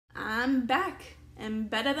I'm back and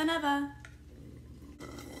better than ever.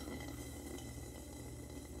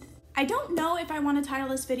 I don't know if I want to title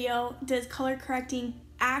this video, does color correcting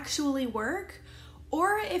actually work?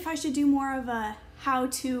 Or if I should do more of a how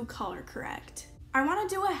to color correct. I want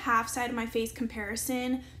to do a half side of my face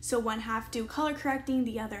comparison, so one half do color correcting,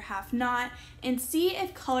 the other half not, and see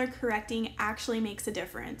if color correcting actually makes a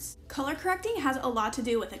difference. Color correcting has a lot to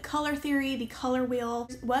do with the color theory, the color wheel,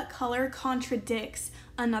 what color contradicts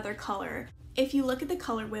another color. If you look at the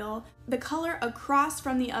color wheel, the color across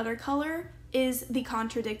from the other color is the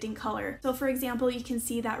contradicting color. So for example, you can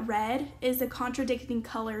see that red is the contradicting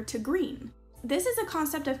color to green. This is a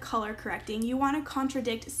concept of color correcting. You want to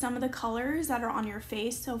contradict some of the colors that are on your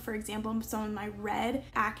face. So for example, some of my red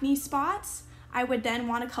acne spots, I would then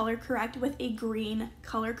want to color correct with a green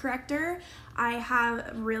color corrector. I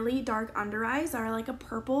have really dark under eyes that are like a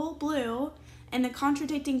purple blue, and the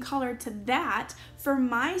contradicting color to that for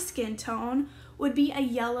my skin tone would be a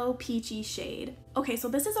yellow peachy shade. Okay, so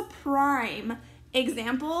this is a prime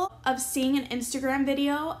example of seeing an Instagram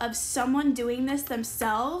video of someone doing this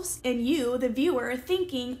themselves and you, the viewer,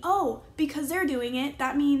 thinking, oh, because they're doing it,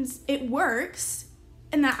 that means it works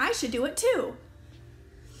and that I should do it too.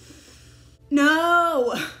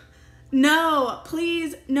 No,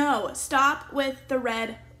 please, no. Stop with the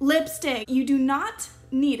red lipstick. You do not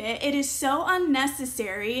need it. It is so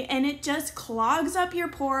unnecessary and it just clogs up your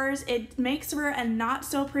pores. It makes for a not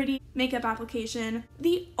so pretty makeup application.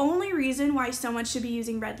 The only reason why someone should be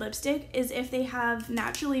using red lipstick is if they have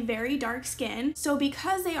naturally very dark skin. So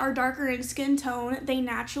because they are darker in skin tone, they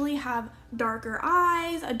naturally have darker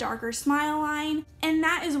eyes, a darker smile line, and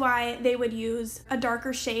that is why they would use a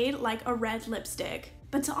darker shade like a red lipstick.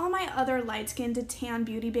 But to all my other light-skinned to tan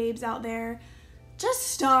beauty babes out there, just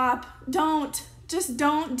stop. Just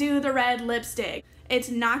don't do the red lipstick. It's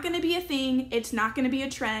not gonna be a thing. It's not gonna be a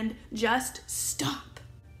trend. Just stop.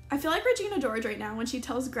 I feel like Regina George right now when she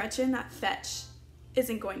tells Gretchen that fetch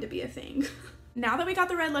isn't going to be a thing. Now that we got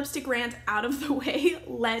the red lipstick rant out of the way,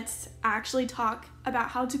 let's actually talk about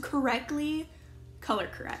how to correctly color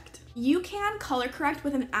correct. You can color correct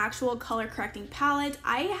with an actual color correcting palette.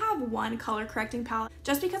 I have one color correcting palette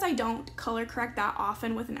just because I don't color correct that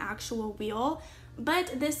often with an actual wheel.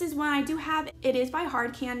 But this is one I do have. It is by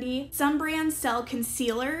Hard Candy. Some brands sell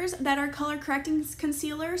concealers that are color correcting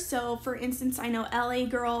concealers. So for instance, I know LA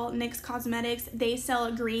Girl, NYX Cosmetics, they sell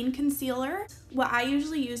a green concealer. What I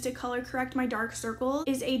usually use to color correct my dark circles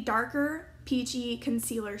is a darker peachy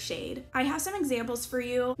concealer shade. I have some examples for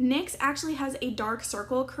you. NYX actually has a dark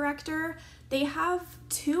circle corrector. They have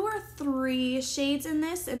 2 or 3 shades in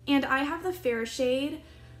this, and I have the fair shade.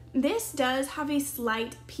 This does have a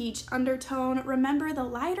slight peach undertone. Remember, the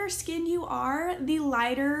lighter skin you are, the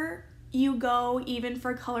lighter you go even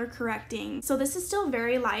for color correcting. So this is still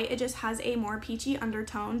very light. It just has a more peachy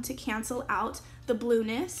undertone to cancel out the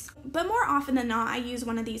blueness. But more often than not, I use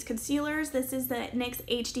one of these concealers. This is the NYX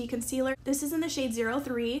HD concealer. This is in the shade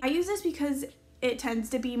 03. I use this because it tends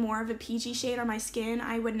to be more of a peachy shade on my skin.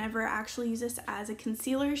 I would never actually use this as a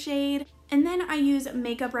concealer shade. And then I use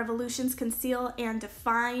Makeup Revolution's Conceal and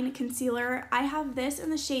Define Concealer. I have this in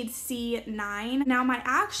the shade C9. Now my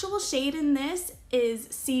actual shade in this is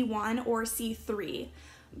C1 or C3.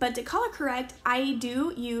 But to color correct, I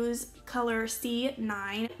do use color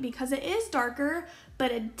C9 because it is darker,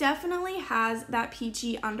 but it definitely has that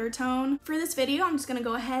peachy undertone. For this video, I'm just gonna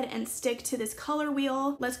go ahead and stick to this color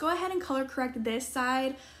wheel. Let's go ahead and color correct this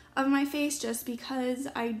side of my face just because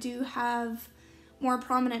I do have more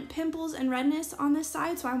prominent pimples and redness on this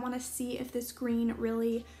side, so I want to see if this green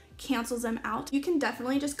really cancels them out. You can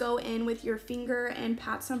definitely just go in with your finger and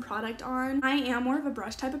pat some product on. I am more of a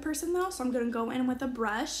brush type of person though, so I'm going to go in with a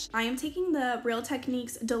brush. I am taking the Real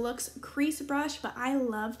Techniques Deluxe Crease Brush, but I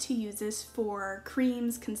love to use this for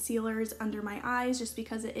creams, concealers under my eyes just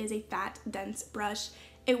because it is a fat, dense brush.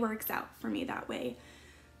 It works out for me that way.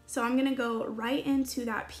 So I'm gonna go right into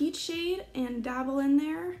that peach shade and dabble in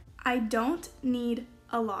there. I don't need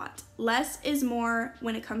a lot. Less is more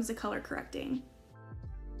when it comes to color correcting.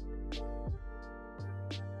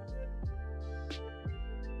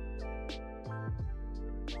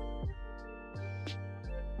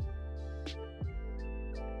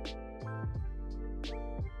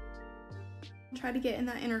 Try to get in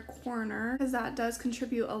that inner corner because that does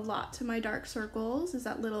contribute a lot to my dark circles, is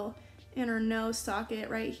that little inner nose socket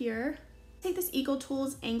right here. Take this Eagle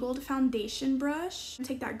Tools angled foundation brush,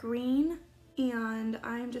 take that green, and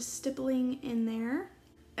I'm just stippling in there.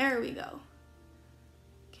 There we go.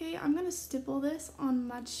 Okay, I'm gonna stipple this on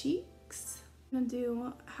my cheeks. I'm gonna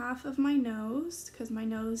do half of my nose because my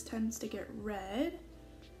nose tends to get red,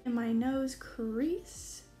 and my nose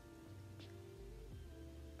crease,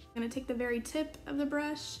 I'm gonna take the very tip of the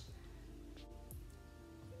brush,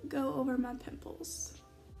 go over my pimples.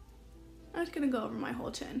 I'm just gonna go over my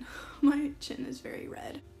whole chin. My chin is very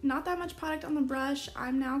red. Not that much product on the brush.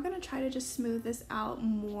 I'm now gonna try to just smooth this out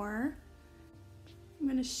more. I'm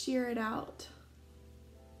gonna sheer it out.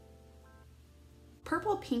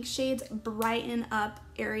 Purple pink shades brighten up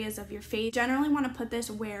areas of your face. Generally want to put this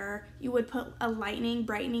where you would put a lightening,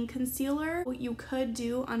 brightening concealer. What you could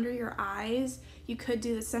do under your eyes, you could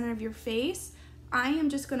do the center of your face. I am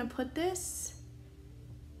just gonna put this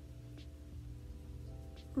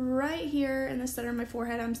right here in the center of my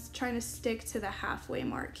forehead. I'm trying to stick to the halfway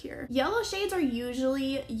mark here. Yellow shades are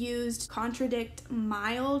usually used to contradict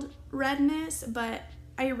mild redness, but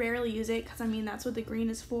I rarely use it because I mean that's what the green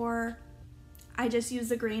is for. I just use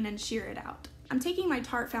the green and sheer it out. I'm taking my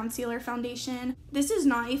Tarte Concealer Foundation. This is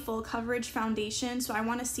not a full coverage foundation, so I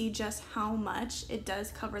want to see just how much it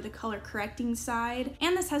does cover the color correcting side.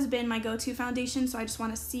 And this has been my go-to foundation, so I just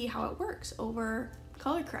want to see how it works over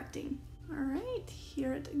color correcting. All right,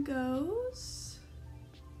 here it goes.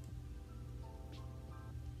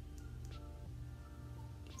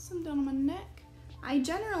 Get some down on my neck. I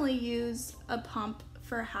generally use a pump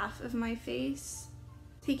for half of my face.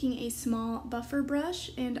 Taking a small buffer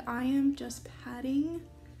brush, and I am just patting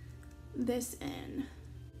this in.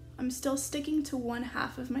 I'm still sticking to one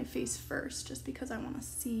half of my face first, just because I want to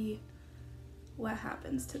see what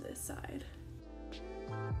happens to this side.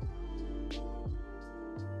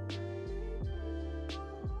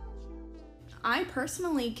 I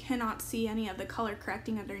personally cannot see any of the color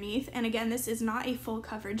correcting underneath, and again, this is not a full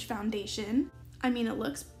coverage foundation. I mean, it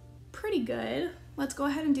looks pretty good. Let's go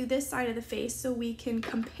ahead and do this side of the face so we can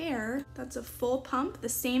compare. That's a full pump, the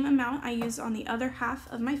same amount I use on the other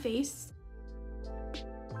half of my face.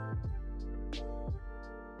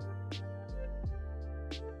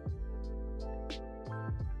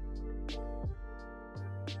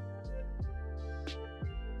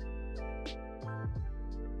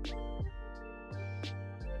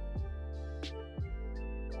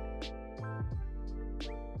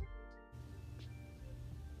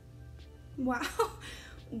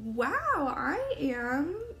 Wow, I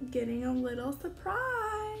am getting a little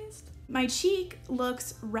surprised. My cheek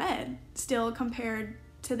looks red still compared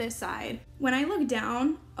to this side. When I look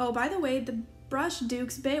down, oh, by the way, the brush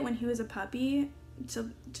Duke's bit when he was a puppy, so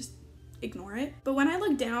just ignore it. But when I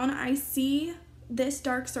look down, I see this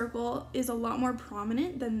dark circle is a lot more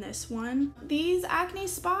prominent than this one. These acne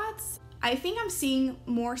spots, I think I'm seeing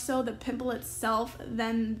more so the pimple itself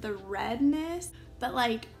than the redness, but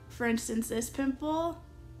like, for instance, this pimple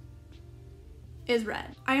is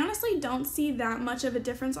red. I honestly don't see that much of a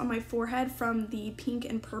difference on my forehead from the pink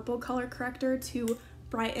and purple color corrector to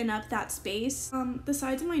brighten up that space. The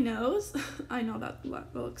sides of my nose, I know that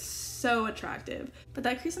looks so attractive, but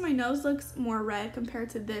that crease in my nose looks more red compared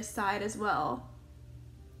to this side as well.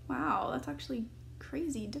 Wow, that's actually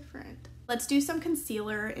crazy different. Let's do some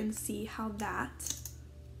concealer and see how that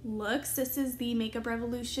looks. This is the Makeup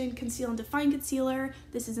Revolution Conceal and Define Concealer.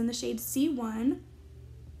 This is in the shade C1.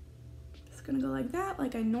 Just gonna go like that,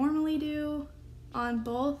 like I normally do on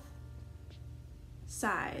both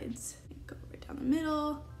sides. Go right down the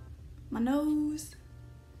middle, my nose,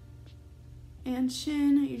 and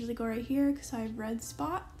chin. I usually go right here because I have red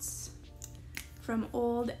spots from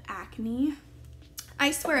old acne. I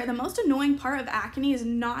swear, the most annoying part of acne is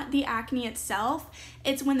not the acne itself.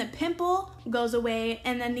 It's when the pimple goes away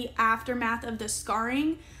and then the aftermath of the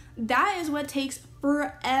scarring. That is what takes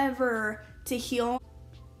forever to heal.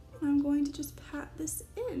 I'm going to just pat this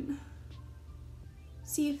in.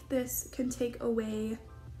 See if this can take away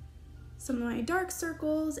some of my dark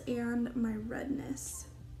circles and my redness.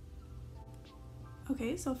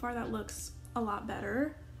 Okay, so far that looks a lot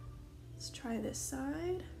better. Let's try this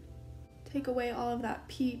side. Take away all of that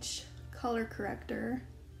peach color corrector.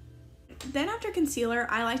 Then after concealer,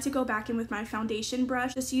 I like to go back in with my foundation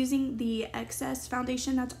brush, just using the excess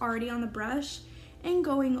foundation that's already on the brush and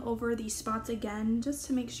going over these spots again just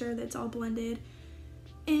to make sure that it's all blended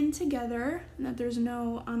in together and that there's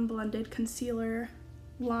no unblended concealer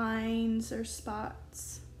lines or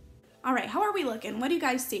spots. All right, how are we looking? What do you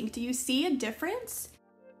guys think? Do you see a difference?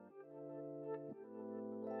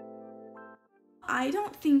 I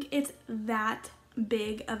don't think it's that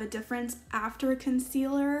big of a difference after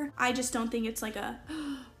concealer. I just don't think it's like a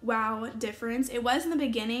wow difference. It was in the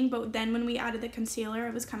beginning, but then when we added the concealer,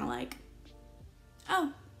 it was kind of like,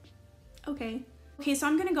 oh, okay. Okay, so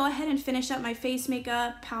I'm gonna go ahead and finish up my face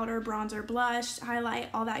makeup, powder, bronzer, blush, highlight,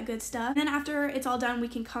 all that good stuff. And then after it's all done, we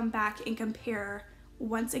can come back and compare,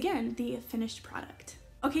 once again, the finished product.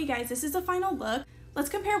 Okay guys, this is the final look. Let's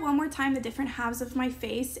compare one more time the different halves of my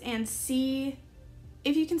face and see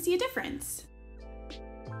if you can see a difference.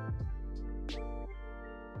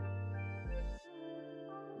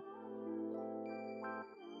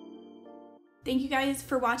 Thank you guys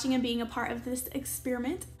for watching and being a part of this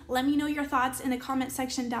experiment. Let me know your thoughts in the comment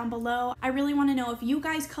section down below. I really want to know if you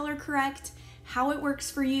guys color correct, how it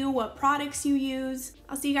works for you, what products you use.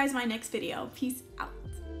 I'll see you guys in my next video. Peace out.